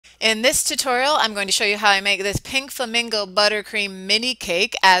In this tutorial, I'm going to show you how I make this pink flamingo buttercream mini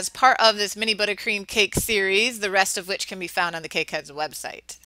cake as part of this mini buttercream cake series, the rest of which can be found on the Cakeheads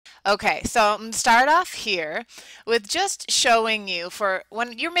website. Okay, so I'm going to start off here with just showing you for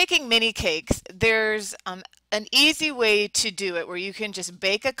when you're making mini cakes, there's an easy way to do it where you can just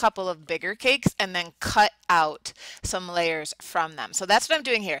bake a couple of bigger cakes and then cut out some layers from them. So that's what I'm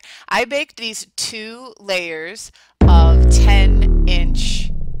doing here. I baked these 2 layers of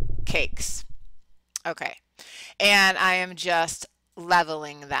 10-inch cakes. Okay, and I am just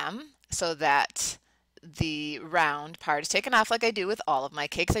leveling them so that the round part is taken off like I do with all of my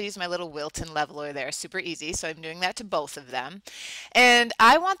cakes. I use my little Wilton leveler there, super easy, so I'm doing that to both of them. And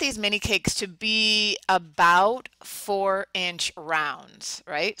I want these mini cakes to be about 4-inch rounds,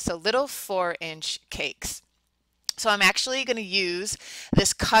 right? So little 4-inch cakes. So I'm actually going to use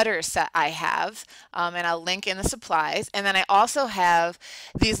this cutter set I have, and I'll link in the supplies. And then I also have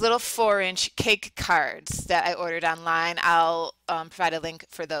these little 4-inch cake cards that I ordered online. I'll provide a link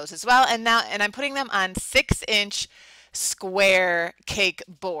for those as well. And I'm putting them on 6-inch square cake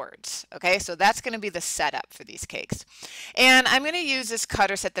boards. Okay, so that's going to be the setup for these cakes. And I'm going to use this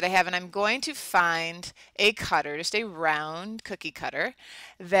cutter set that I have, and I'm going to find a cutter, just a round cookie cutter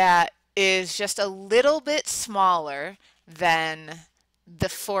that is just a little bit smaller than the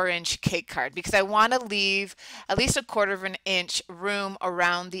 4-inch cake card because I want to leave at least a 1/4 of an inch room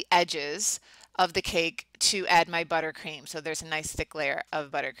around the edges of the cake to add my buttercream. So there's a nice thick layer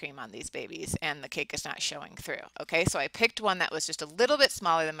of buttercream on these babies and the cake is not showing through. Okay, so I picked one that was just a little bit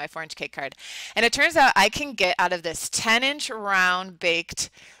smaller than my 4-inch cake card. And it turns out I can get out of this 10-inch round baked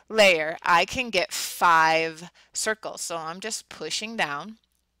layer, I can get 5 circles. So I'm just pushing down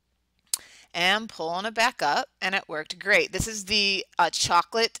and pulling it back up, and it worked great. This is the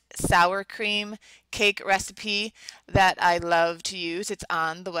chocolate sour cream cake recipe that I love to use. It's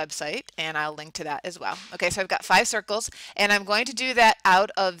on the website, and I'll link to that as well. Okay, so I've got 5 circles, and I'm going to do that out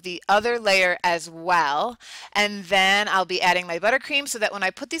of the other layer as well, and then I'll be adding my buttercream so that when I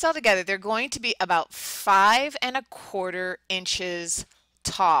put these all together, they're going to be about 5¼ inches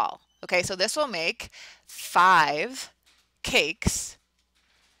tall. Okay, so this will make 5 cakes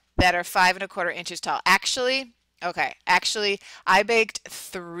that are 5¼ inches tall. Actually, I baked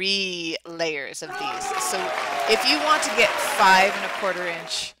 3 layers of these. So if you want to get 5¼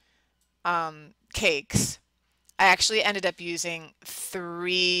 inch cakes, I actually ended up using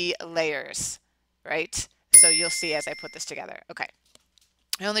 3 layers, right? So you'll see as I put this together. Okay.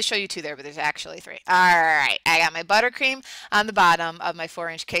 I only show you 2 there, but there's actually 3. All right, I got my buttercream on the bottom of my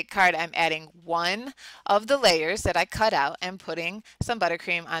 4-inch cake card. I'm adding one of the layers that I cut out and putting some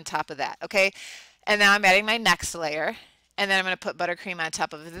buttercream on top of that, okay? And now I'm adding my next layer, and then I'm going to put buttercream on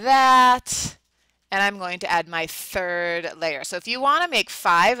top of that, and I'm going to add my 3rd layer. So if you want to make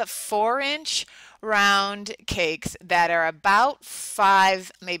 5 4-inch round cakes that are about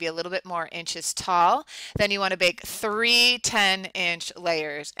 5, maybe a little bit more inches tall, then you want to bake 3 10-inch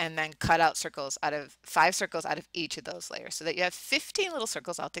layers and then cut out 5 circles out of each of those layers so that you have 15 little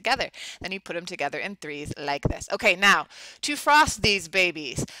circles all together. Then you put them together in 3s like this. Okay, now to frost these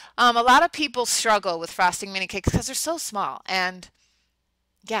babies. A lot of people struggle with frosting mini cakes because they're so small and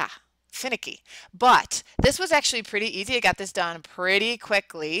yeah, finicky. But this was actually pretty easy. I got this done pretty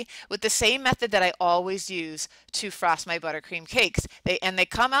quickly with the same method that I always use to frost my buttercream cakes. They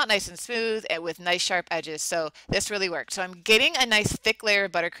come out nice and smooth and with nice sharp edges, so this really worked. So I'm getting a nice thick layer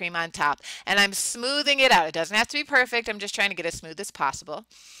of buttercream on top and I'm smoothing it out. It doesn't have to be perfect. I'm just trying to get as smooth as possible.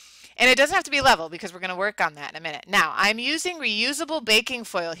 And it doesn't have to be level because we're going to work on that in a minute. Now, I'm using reusable baking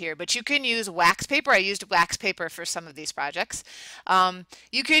foil here, but you can use wax paper. I used wax paper for some of these projects.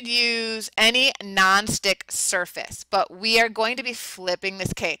 You could use any non-stick surface, but we are going to be flipping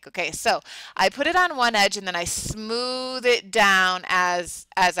this cake. Okay, so I put it on one edge and then I smooth it down as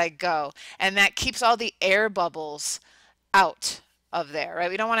I go, and that keeps all the air bubbles out of there,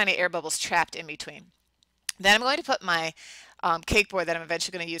 right? We don't want any air bubbles trapped in between. Then I'm going to put my cake board that I'm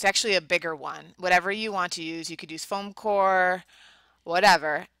eventually going to use, actually a bigger one, whatever you want to use. You could use foam core,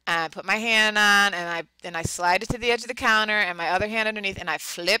 whatever. And I put my hand on and I slide it to the edge of the counter and my other hand underneath and I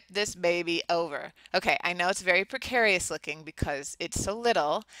flip this baby over. Okay, I know it's very precarious looking because it's so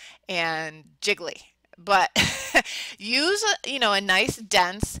little and jiggly, but use a nice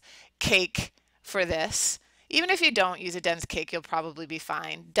dense cake for this. Even if you don't use a dense cake, you'll probably be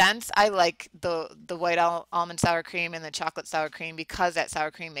fine. Dense, I like the white almond sour cream and the chocolate sour cream because that sour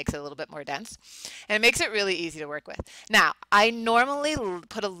cream makes it a little bit more dense. And it makes it really easy to work with. Now, I normally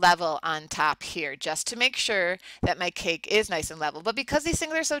put a level on top here just to make sure that my cake is nice and level. But because these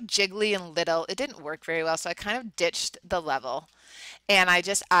things are so jiggly and little, it didn't work very well, so I kind of ditched the level. and I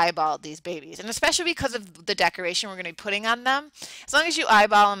just eyeballed these babies. And especially because of the decoration we're going to be putting on them, as long as you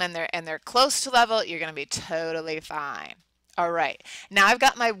eyeball them and they're close to level, you're going to be totally fine. All right, now I've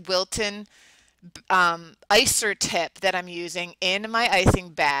got my Wilton icer tip that I'm using in my icing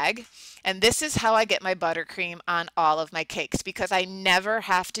bag. And this is how I get my buttercream on all of my cakes because I never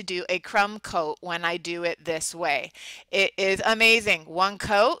have to do a crumb coat when I do it this way. It is amazing. One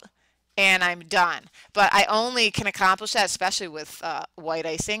coat and I'm done. But I only can accomplish that, especially with white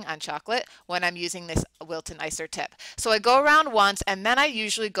icing on chocolate, when I'm using this Wilton icer tip. So I go around once and then I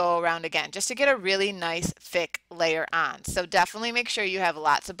usually go around again just to get a really nice thick layer on. So definitely make sure you have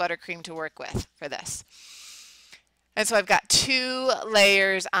lots of buttercream to work with for this. And so I've got 2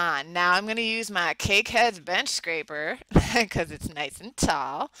 layers on. Now I'm going to use my Cake Heads bench scraper because it's nice and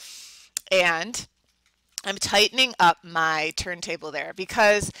tall. And I'm tightening up my turntable there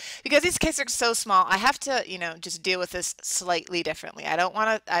because these cakes are so small. I have to, just deal with this slightly differently. I don't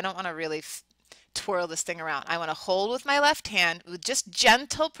want to really twirl this thing around. I want to hold with my left hand with just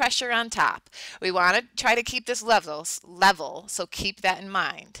gentle pressure on top. We want to try to keep this level, so keep that in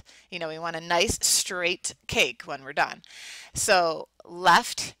mind. We want a nice straight cake when we're done. So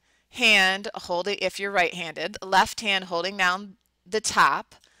left hand holding, if you're right-handed, left hand holding down the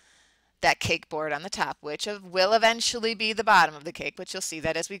top, that cake board on the top, which will eventually be the bottom of the cake, but you'll see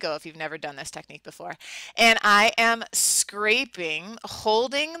that as we go if you've never done this technique before. And I am scraping,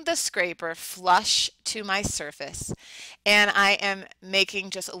 holding the scraper flush to my surface, and I am making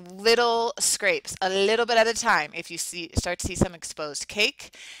just little scrapes, a little bit at a time. If you start to see some exposed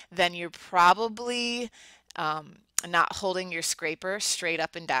cake, then you're probably not holding your scraper straight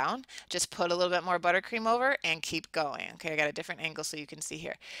up and down. Just put a little bit more buttercream over and keep going. Okay, I got a different angle so you can see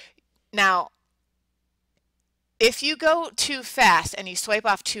here. Now, if you go too fast and you swipe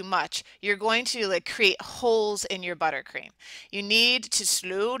off too much, you're going to create holes in your buttercream. You need to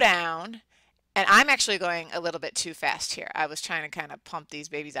slow down, and I'm actually going a little bit too fast here. I was trying to kind of pump these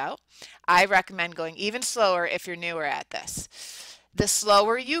babies out. I recommend going even slower if you're newer at this. The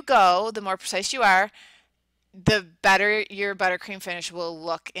slower you go, the more precise you are, the better your buttercream finish will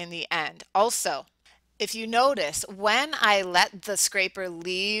look in the end. Also, if you notice, when I let the scraper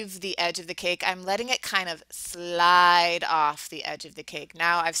leave the edge of the cake, I'm letting it kind of slide off the edge of the cake.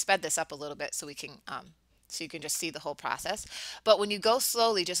 Now I've sped this up a little bit so you can just see the whole process. But when you go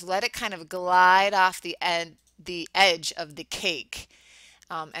slowly, just let it kind of glide off the edge of the cake,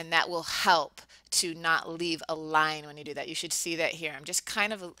 and that will help to not leave a line when you do that. You should see that here. I'm just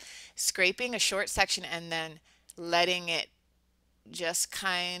kind of scraping a short section and then letting it just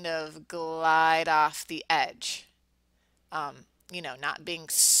kind of glide off the edge. Not being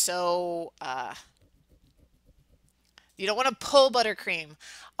so, you don't want to pull buttercream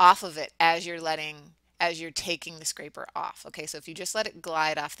off of it as you're taking the scraper off. Okay, so if you just let it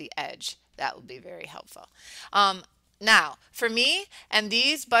glide off the edge, that will be very helpful. Now, for me and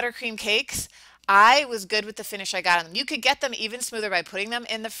these buttercream cakes, I was good with the finish I got on them. You could get them even smoother by putting them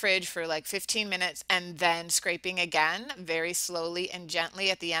in the fridge for like 15 minutes and then scraping again very slowly and gently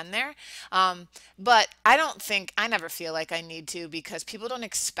at the end there. But I never feel like I need to because people don't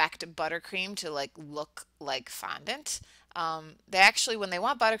expect buttercream to look like fondant. They actually, when they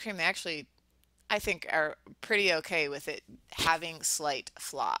want buttercream, they actually, I think, are pretty okay with it having slight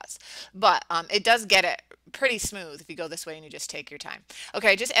flaws. But it does get it pretty smooth if you go this way and you just take your time.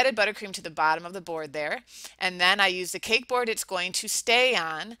 Okay, I just added buttercream to the bottom of the board there, and then I use the cake board it's going to stay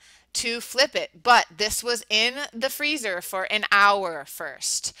on to flip it. But this was in the freezer for an hour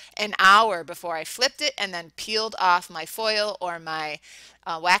first, an hour before I flipped it and then peeled off my foil or my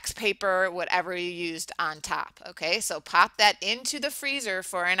wax paper, whatever you used on top. Okay, so pop that into the freezer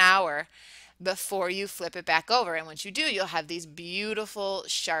for an hour before you flip it back over, and once you do, you'll have these beautiful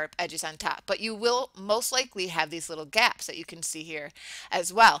sharp edges on top, but you will most likely have these little gaps that you can see here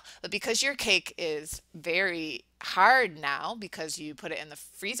as well. But because your cake is very hard now because you put it in the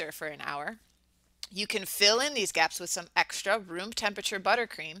freezer for an hour, you can fill in these gaps with some extra room temperature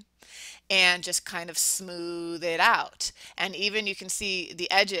buttercream and just kind of smooth it out. And even you can see the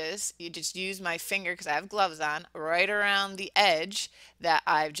edges, you just use my finger because I have gloves on, right around the edge that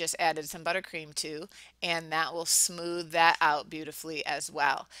I've just added some buttercream to, and that will smooth that out beautifully as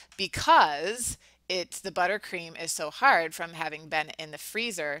well. Because the buttercream is so hard from having been in the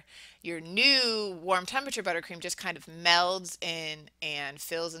freezer, your new warm temperature buttercream just kind of melds in and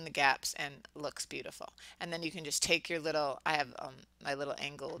fills in the gaps and looks beautiful. And then you can just take your I have my little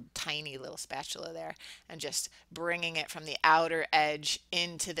angled tiny little spatula there, and just bringing it from the outer edge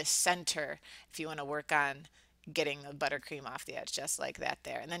into the center if you want to work on getting the buttercream off the edge just like that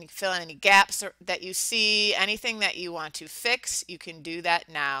there. And then you can fill in any gaps that you see, anything that you want to fix, you can do that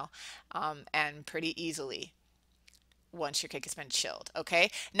now, and pretty easily once your cake has been chilled. Okay,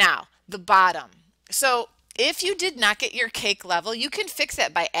 now the bottom. So if you did not get your cake level, you can fix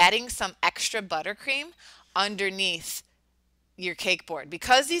it by adding some extra buttercream underneath your cake board.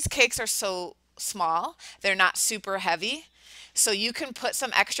 Because these cakes are so small, they're not super heavy, so you can put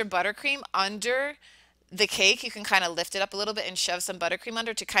some extra buttercream under the cake. You can kind of lift it up a little bit and shove some buttercream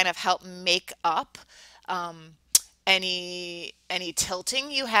under to kind of help make up any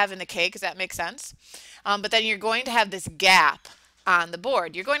tilting you have in the cake. Does that make sense? But then you're going to have this gap on the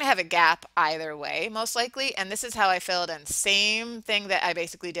board. You're going to have a gap either way, most likely, and this is how I filled in. Same thing that I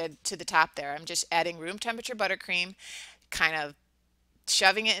basically did to the top there. I'm just adding room temperature buttercream, kind of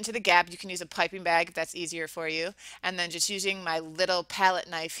shoving it into the gap. You can use a piping bag if that's easier for you, and then just using my little palette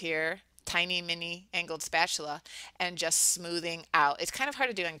knife here, tiny mini angled spatula, and just smoothing out. It's kind of hard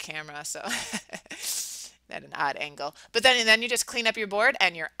to do on camera, so at an odd angle. But then you just clean up your board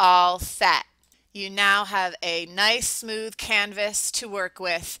and you're all set. You now have a nice smooth canvas to work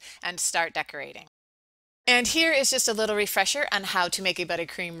with and start decorating. And here is just a little refresher on how to make a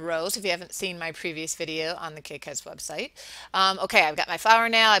buttercream rose if you haven't seen my previous video on the Cakeheads website. Okay, I've got my flower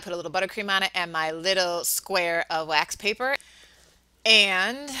now, I put a little buttercream on it and my little square of wax paper.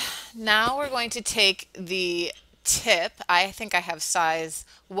 And now we're going to take the tip. I think I have size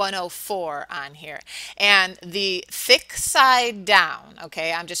 104 on here, and the thick side down.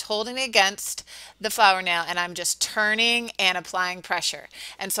 Okay, I'm just holding it against the flower nail and I'm just turning and applying pressure,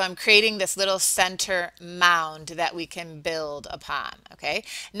 and so I'm creating this little center mound that we can build upon. Okay,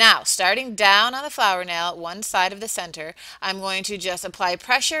 now starting down on the flower nail, one side of the center, I'm going to just apply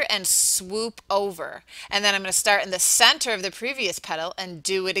pressure and swoop over, and then I'm going to start in the center of the previous petal and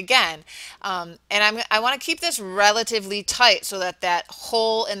do it again. And I want to keep this relatively tight so that that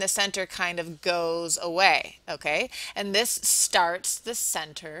hole in the center kind of goes away. Okay, and this starts the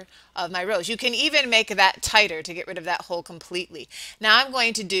center of my rose. You can even make that tighter to get rid of that hole completely. Now I'm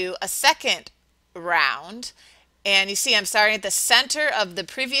going to do a second round, and you see I'm starting at the center of the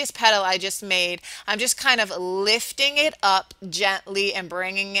previous petal I just made. I'm just kind of lifting it up gently and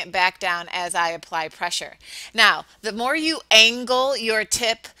bringing it back down as I apply pressure. Now the more you angle your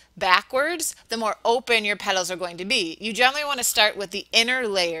tip backwards, the more open your petals are going to be. You generally want to start with the inner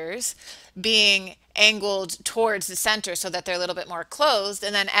layers being angled towards the center so that they're a little bit more closed,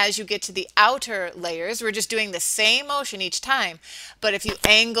 and then as you get to the outer layers, we're just doing the same motion each time, but if you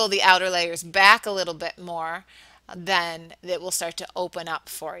angle the outer layers back a little bit more, then it will start to open up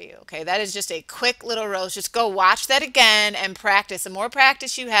for you. Okay, that is just a quick little rose. Just go watch that again and practice. The more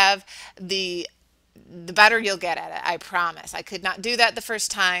practice you have, the better you'll get at it. I promise. I could not do that the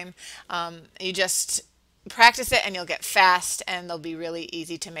first time. You just practice it and you'll get fast, and they'll be really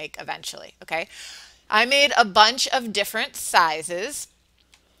easy to make eventually. Okay, I made a bunch of different sizes,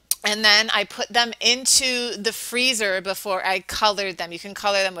 and then I put them into the freezer before I colored them. You can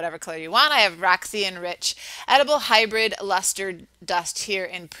color them whatever color you want. I have Roxy and Rich Edible Hybrid Luster Dust here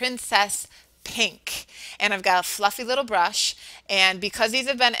in Princess Pink, and I've got a fluffy little brush, and because these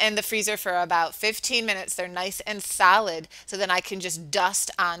have been in the freezer for about 15 minutes, they're nice and solid, so then I can just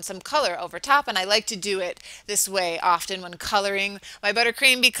dust on some color over top. And I like to do it this way often when coloring my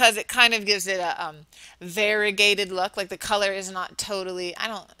buttercream because it kind of gives it a variegated look. Like the color is not totally, I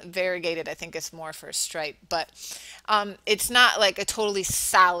don't variegated, I think it's more for stripe, but it's not like a totally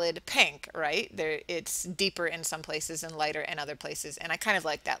solid pink, right? It's deeper in some places and lighter in other places, and I kind of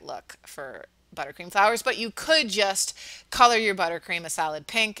like that look for buttercream flowers. But you could just color your buttercream a solid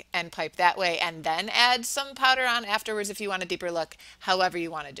pink and pipe that way, and then add some powder on afterwards if you want a deeper look. However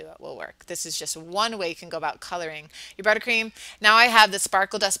you want to do it will work. This is just one way you can go about coloring your buttercream. Now I have the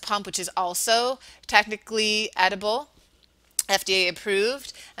Sparkle Dust Pump, which is also technically edible, FDA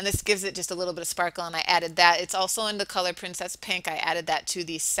approved, and this gives it just a little bit of sparkle, and I added that. It's also in the color Princess Pink. I added that to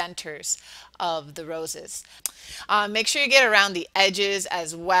the centers of the roses. Make sure you get around the edges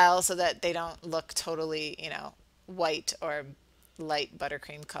as well so that they don't look totally, white or light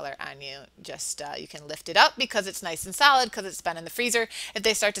buttercream color on you. Just you can lift it up because it's nice and solid because it's been in the freezer. If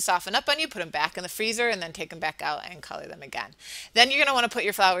they start to soften up on you, put them back in the freezer and then take them back out and color them again. Then you're going to want to put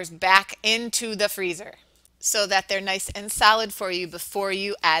your flowers back into the freezer so that they're nice and solid for you before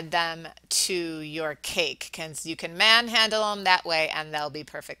you add them to your cake, because you can manhandle them that way and they'll be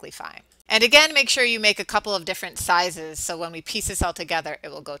perfectly fine. And again, make sure you make a couple of different sizes so when we piece this all together, it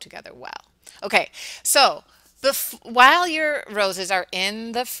will go together well. Okay, so While your roses are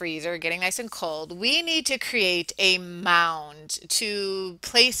in the freezer getting nice and cold, we need to create a mound to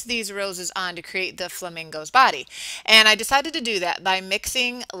place these roses on to create the flamingo's body. And I decided to do that by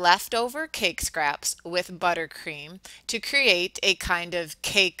mixing leftover cake scraps with buttercream to create a kind of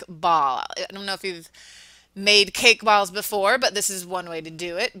cake ball. I don't know if you've made cake balls before, but this is one way to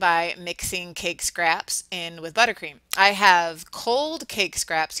do it by mixing cake scraps in with buttercream. I have cold cake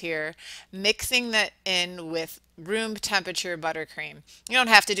scraps here, mixing that in with room temperature buttercream. You don't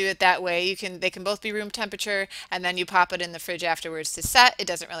have to do it that way. They can both be room temperature and then you pop it in the fridge afterwards to set. It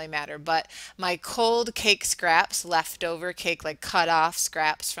doesn't really matter. But my cold cake scraps, leftover cake, like cut off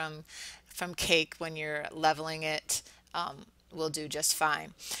scraps from cake when you're leveling it, will do just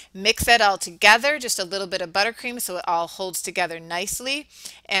fine. Mix that all together, just a little bit of buttercream so it all holds together nicely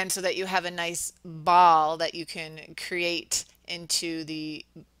and so that you have a nice ball that you can create into the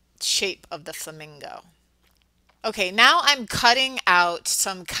shape of the flamingo. Okay, now I'm cutting out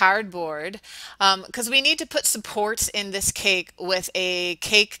some cardboard because we need to put supports in this cake with a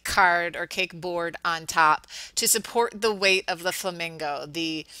cake card or cake board on top to support the weight of the flamingo,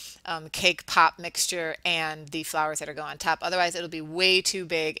 the cake pop mixture and the flowers that are going on top. Otherwise, it'll be way too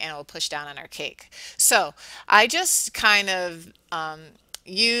big and it'll push down on our cake. So I just kind of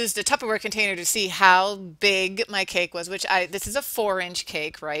used a Tupperware container to see how big my cake was, this is a 4-inch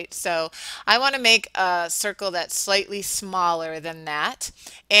cake, right? So I want to make a circle that's slightly smaller than that.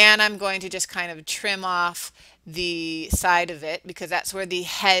 And I'm going to just kind of trim off the side of it because that's where the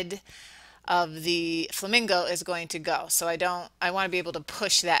head of the flamingo is going to go. So I want to be able to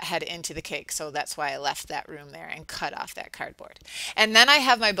push that head into the cake. So that's why I left that room there and cut off that cardboard. And then I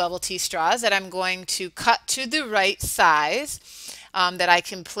have my bubble tea straws that I'm going to cut to the right size that I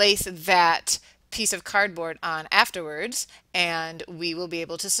can place that piece of cardboard on afterwards and we will be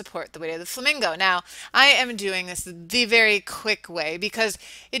able to support the weight of the flamingo. Now, I am doing this the very quick way because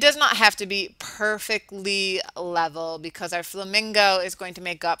it does not have to be perfectly level because our flamingo is going to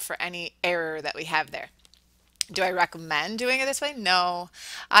make up for any error that we have there. Do I recommend doing it this way? No.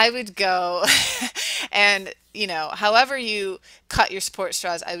 I would go and, however you cut your support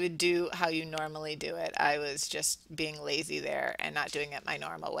straws, I would do how you normally do it. I was just being lazy there and not doing it my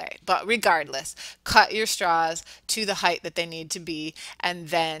normal way. But regardless, cut your straws to the height that they need to be and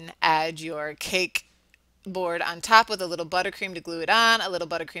then add your cake board on top with a little buttercream to glue it on, a little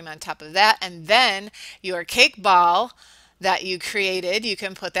buttercream on top of that, and then your cake ball that you created, you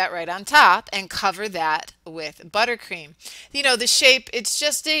can put that right on top and cover that with buttercream. The shape, it's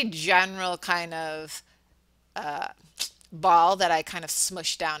just a general kind of ball that I kind of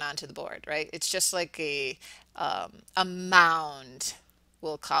smush down onto the board, right? It's just like a mound,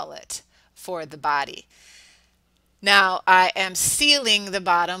 we'll call it, for the body. Now I am sealing the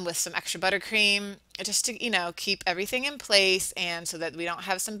bottom with some extra buttercream just to, keep everything in place and so that we don't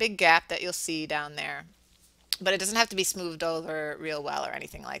have some big gap that you'll see down there. But it doesn't have to be smoothed over real well or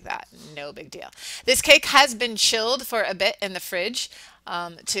anything like that. No big deal. This cake has been chilled for a bit in the fridge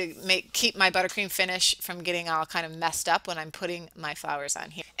to keep my buttercream finish from getting all kind of messed up when I'm putting my flowers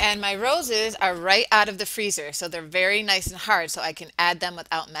on here. And my roses are right out of the freezer, so they're very nice and hard, so I can add them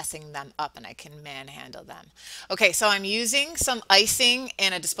without messing them up and I can manhandle them. Okay, so I'm using some icing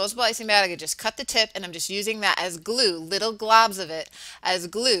in a disposable icing bag. I just cut the tip and I'm just using that as glue, little globs of it as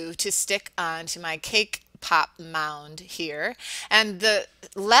glue to stick onto my cake pop mound here. And the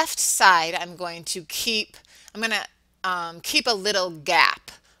left side I'm going to keep a little gap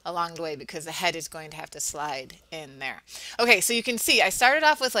along the way because the head is going to have to slide in there. Okay, so you can see I started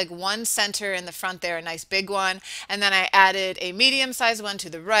off with like one center in the front there, a nice big one, and then I added a medium-sized one to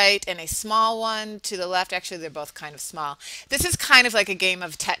the right and a small one to the left. Actually, they're both kind of small. This is kind of like a game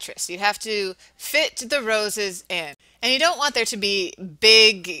of Tetris. You have to fit the roses in. And you don't want there to be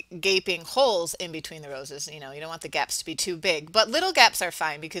big gaping holes in between the roses. You don't want the gaps to be too big, but little gaps are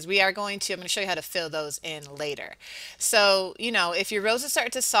fine because I'm going to show you how to fill those in later. So, if your roses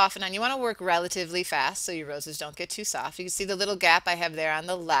start to soften and you want to work relatively fast so your roses don't get too soft, you can see the little gap I have there on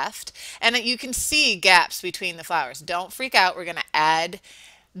the left, and you can see gaps between the flowers. Don't freak out. We're going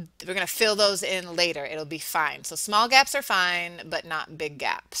to fill those in later. It'll be fine. So small gaps are fine, but not big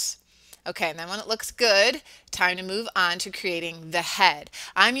gaps. Okay, and then when it looks good, time to move on to creating the head.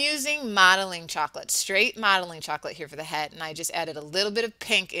 I'm using modeling chocolate, straight modeling chocolate here for the head, and I just added a little bit of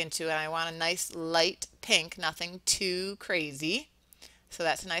pink into it. I want a nice light pink, nothing too crazy. So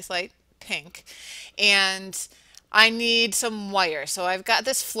that's a nice light pink. And I need some wire. So I've got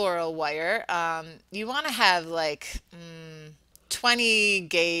this floral wire. You want to have like 20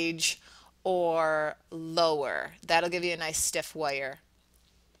 gauge or lower. That'll give you a nice stiff wire.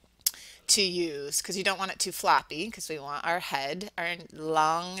 to use because you don't want it too floppy because we want our head, our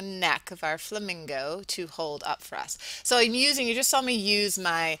long neck of our flamingo to hold up for us. So you just saw me use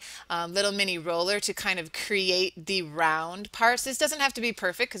my little mini roller to kind of create the round parts. This doesn't have to be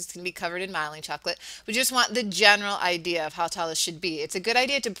perfect because it's going to be covered in modeling chocolate. We just want the general idea of how tall this should be. It's a good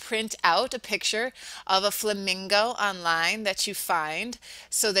idea to print out a picture of a flamingo online that you find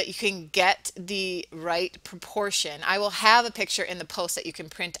so that you can get the right proportion. I will have a picture in the post that you can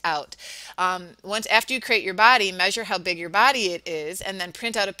print out. Once after you create your body, measure how big your body it is, and then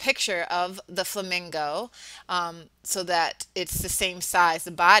print out a picture of the flamingo so that it's the same size,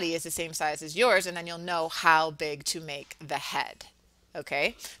 the body is the same size as yours, and then you'll know how big to make the head.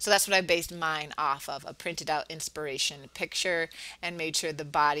 Okay, so that's what I based mine off of, a printed out inspiration picture, and made sure the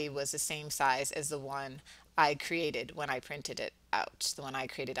body was the same size as the one I created when I printed it out, the one I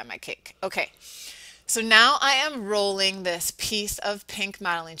created on my cake. Okay, so now I am rolling this piece of pink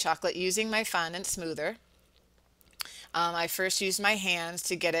modeling chocolate using my fondant smoother. I first used my hands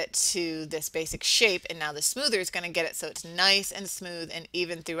to get it to this basic shape, and now the smoother is going to get it so it's nice and smooth and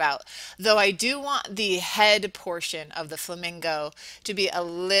even throughout. Though I do want the head portion of the flamingo to be a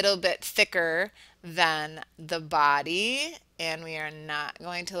little bit thicker than the body, and we are not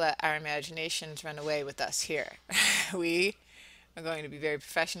going to let our imaginations run away with us here. We are going to be very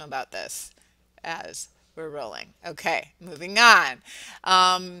professional about this as we're rolling. Okay, moving on.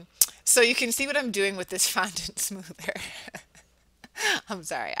 So you can see what I'm doing with this fondant smoother. I'm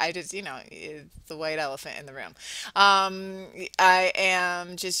sorry, I just, it's the white elephant in the room. I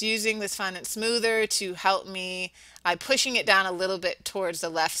am just using this fondant smoother to help me. I'm pushing it down a little bit towards the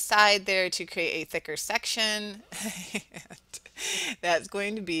left side there to create a thicker section. That's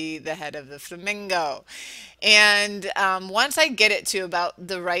going to be the head of the flamingo. And once I get it to about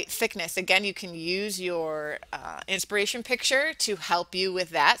the right thickness, again, you can use your inspiration picture to help you with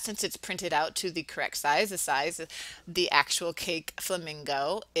that since it's printed out to the correct size, the size the actual cake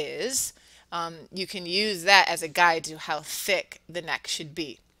flamingo is. You can use that as a guide to how thick the neck should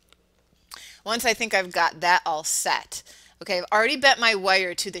be. Once I think I've got that all set, okay, I've already bent my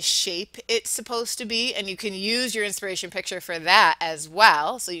wire to the shape it's supposed to be, and you can use your inspiration picture for that as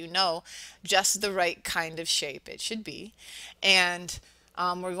well, so you know just the right kind of shape it should be. And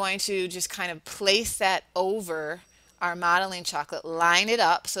we're going to just kind of place that over our modeling chocolate, line it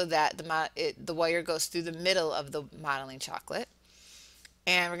up so that the wire goes through the middle of the modeling chocolate.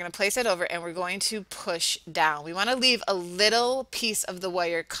 And we're going to place it over and we're going to push down. We want to leave a little piece of the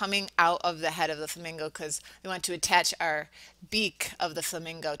wire coming out of the head of the flamingo because we want to attach our beak of the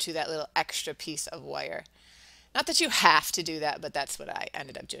flamingo to that little extra piece of wire. Not that you have to do that, but that's what I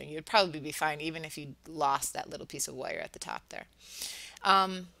ended up doing. You'd probably be fine even if you lost that little piece of wire at the top there.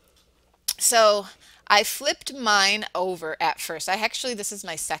 So I flipped mine over at first. This is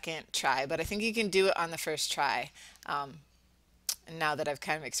my second try, but I think you can do it on the first try. Now that I've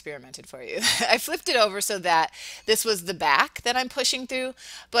kind of experimented for you. I flipped it over so that this was the back that I'm pushing through,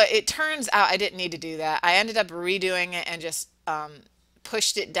 but it turns out I didn't need to do that. I ended up redoing it and just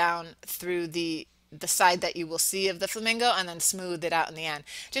pushed it down through the side that you will see of the flamingo and then smoothed it out in the end,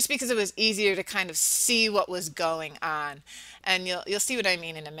 just because it was easier to kind of see what was going on. And you'll see what I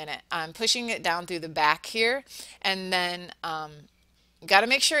mean in a minute. I'm pushing it down through the back here, and then got to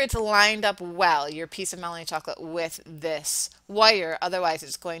make sure it's lined up well, your piece of modeling chocolate, with this wire. Otherwise,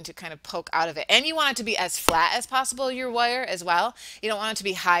 it's going to kind of poke out of it. And you want it to be as flat as possible, your wire, as well. You don't want it to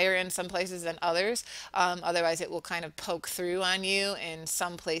be higher in some places than others. Otherwise, it will kind of poke through on you in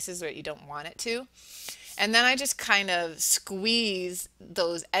some places where you don't want it to. And then I just kind of squeeze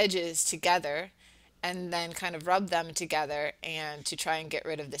those edges together and then kind of rub them together and to try and get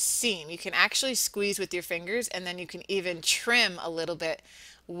rid of the seam. You can actually squeeze with your fingers, and then you can even trim a little bit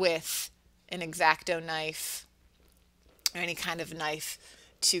with an X-Acto knife or any kind of knife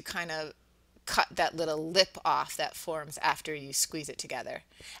to kind of cut that little lip off that forms after you squeeze it together.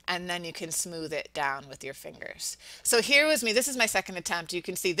 And then you can smooth it down with your fingers. So here was me. This is my second attempt. You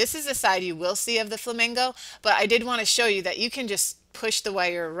can see this is the side you will see of the flamingo, but I did want to show you that you can just push the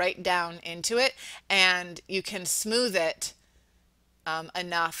wire right down into it and you can smooth it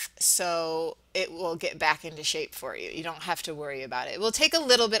enough so it will get back into shape for you. You don't have to worry about it. It will take a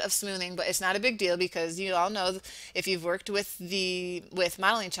little bit of smoothing, but it's not a big deal because you all know, if you've worked with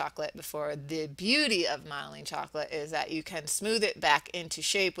modeling chocolate before, the beauty of modeling chocolate is that you can smooth it back into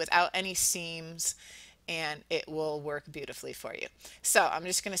shape without any seams, and it will work beautifully for you. So I'm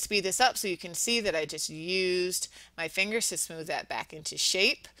just going to speed this up so you can see that I just used my fingers to smooth that back into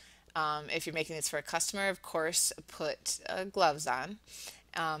shape. If you're making this for a customer, of course, put gloves on.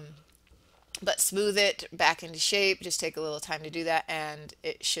 But smooth it back into shape. Just take a little time to do that, and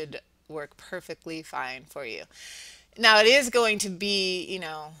it should work perfectly fine for you. Now it is going to be,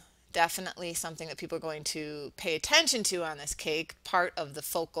 definitely something that people are going to pay attention to on this cake, part of the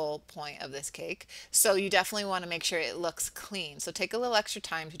focal point of this cake. So you definitely want to make sure it looks clean. So take a little extra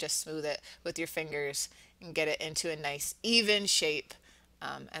time to just smooth it with your fingers and get it into a nice even shape,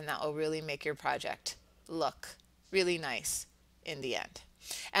 and that will really make your project look really nice in the end.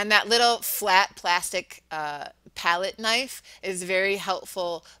 And that little flat plastic palette knife is very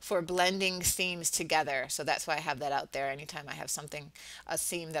helpful for blending seams together. So that's why I have that out there. Anytime I have something, a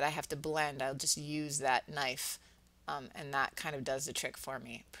seam that I have to blend, I'll just use that knife. And that kind of does the trick for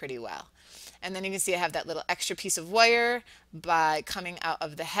me pretty well. And then you can see I have that little extra piece of wire by coming out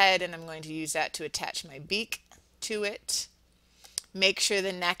of the head, and I'm going to use that to attach my beak to it. Make sure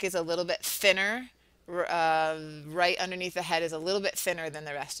the neck is a little bit thinner. Right underneath the head is a little bit thinner than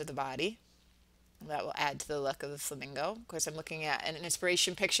the rest of the body. That will add to the look of the flamingo. Of course, I'm looking at an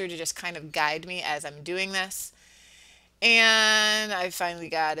inspiration picture to just kind of guide me as I'm doing this. And I finally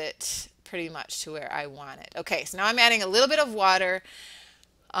got it pretty much to where I want it. Okay, so now I'm adding a little bit of water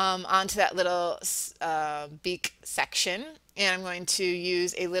onto that little beak section. And I'm going to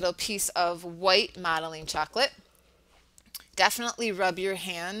use a little piece of white modeling chocolate. Definitely rub your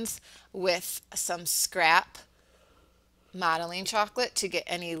hands with some scrap modeling chocolate to get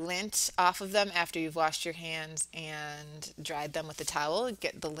any lint off of them after you've washed your hands and dried them with a towel.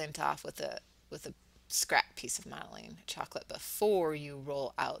 Get the lint off with a scrap piece of modeling chocolate before you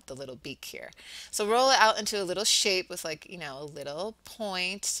roll out the little beak here. So roll it out into a little shape with, like, a little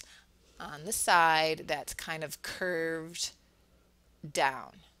point on the side that's kind of curved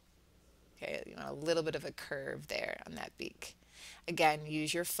down. Okay, you want a little bit of a curve there on that beak. Again,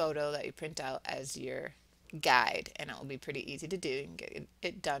 use your photo that you print out as your guide, and it will be pretty easy to do. You can get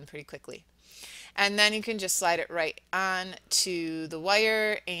it done pretty quickly. And then you can just slide it right on to the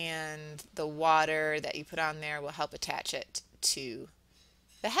wire, and the water that you put on there will help attach it to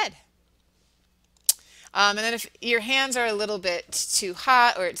the head. And then if your hands are a little bit too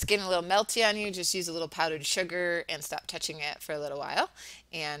hot or it's getting a little melty on you, just use a little powdered sugar and stop touching it for a little while,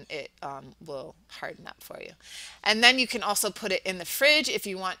 and it will harden up for you. And then you can also put it in the fridge if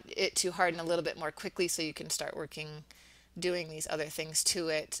you want it to harden a little bit more quickly, so you can start doing these other things to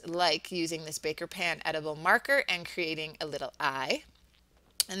it, like using this Baker Pan edible marker and creating a little eye.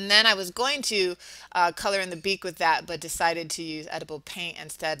 And then I was going to color in the beak with that, but decided to use edible paint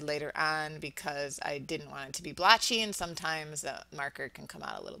instead later on because I didn't want it to be blotchy, and sometimes the marker can come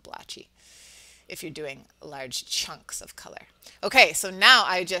out a little blotchy if you're doing large chunks of color. Okay, so now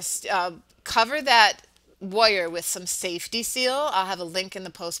I just cover that wire with some safety seal. I'll have a link in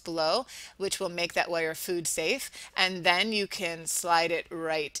the post below which will make that wire food safe, and then you can slide it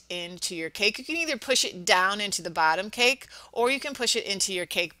right into your cake. You can either push it down into the bottom cake or you can push it into your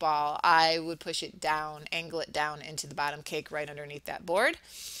cake ball. I would push it down, angle it down into the bottom cake right underneath that board,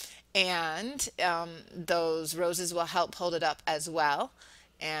 and those roses will help hold it up as well,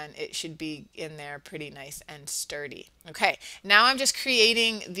 and it should be in there pretty nice and sturdy. Okay, now I'm just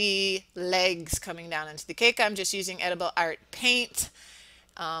creating the legs coming down into the cake. I'm just using edible art paint,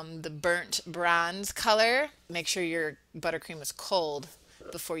 the burnt bronze color. Make sure your buttercream is cold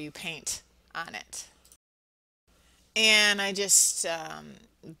before you paint on it. And I just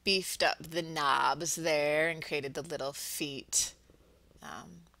beefed up the knobs there and created the little feet.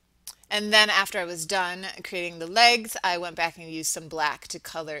 And then after I was done creating the legs, I went back and used some black to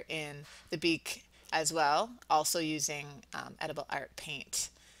color in the beak as well, also using edible art paint.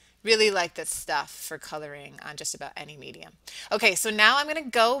 Really like this stuff for coloring on just about any medium. Okay, so now I'm going to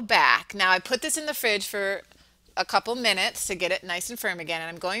go back. Now I put this in the fridge for a couple minutes to get it nice and firm again, and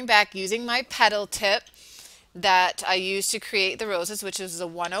I'm going back using my petal tip that I used to create the roses, which is a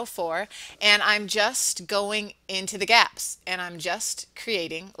 104, and I'm just going into the gaps, and I'm just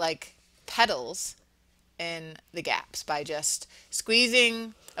creating like petals in the gaps by just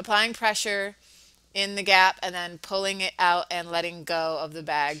squeezing, applying pressure in the gap, and then pulling it out and letting go of the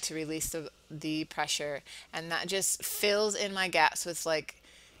bag to release the pressure, and that just fills in my gaps with like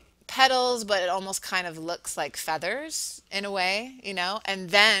petals, but it almost kind of looks like feathers in a way,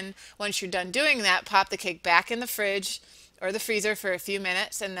 and then once you're done doing that, pop the cake back in the fridge or the freezer for a few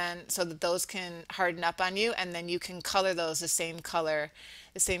minutes, and then so that those can harden up on you, and then you can color those the same color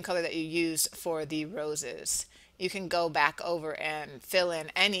that you used for the roses. You can go back over and fill in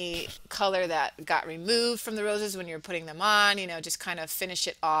any color that got removed from the roses when you're putting them on, just kind of finish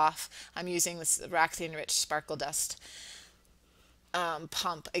it off. I'm using this Roxy and Rich Sparkle Dust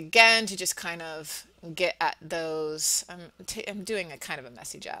pump again to just kind of get at those. I'm doing a kind of a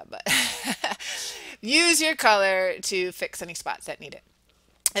messy job, but use your color to fix any spots that need it.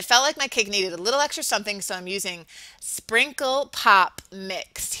 I felt like my cake needed a little extra something, so I'm using Sprinkle Pop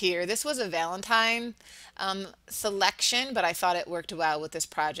Mix here. This was a Valentine selection, but I thought it worked well with this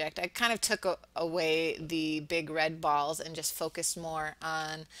project. I kind of took away the big red balls and just focused more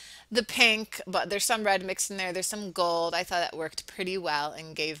on the pink, but there's some red mixed in there. There's some gold. I thought that worked pretty well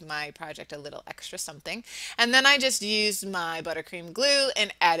and gave my project a little extra something. And then I just used my buttercream glue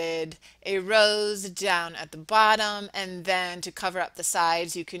and added a rose down at the bottom. And then to cover up the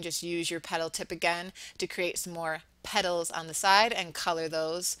sides, you can just use your petal tip again to create some more petals on the side and color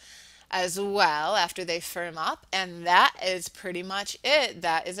those as well after they firm up. And that is pretty much it.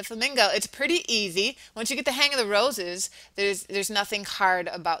 That is a flamingo. It's pretty easy. Once you get the hang of the roses, there's nothing hard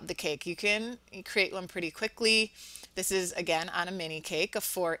about the cake. You can create one pretty quickly. This is again on a mini cake, a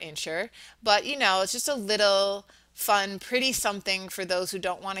 4-incher, but you know, it's just a little fun, pretty something for those who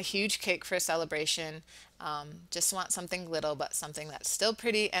don't want a huge cake for a celebration. Just want something little, but something that's still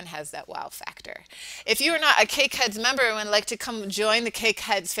pretty and has that wow factor. If you are not a Cake Heads member and would like to come join the Cake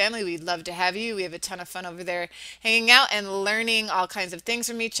Heads family, we'd love to have you. We have a ton of fun over there hanging out and learning all kinds of things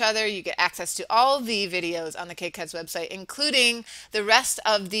from each other. You get access to all the videos on the Cake Heads website, including the rest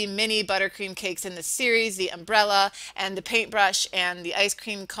of the mini buttercream cakes in the series, the umbrella and the paintbrush and the ice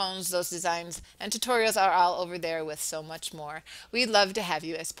cream cones. Those designs and tutorials are all over there with so much more. We'd love to have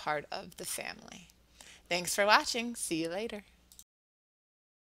you as part of the family. Thanks for watching. See you later.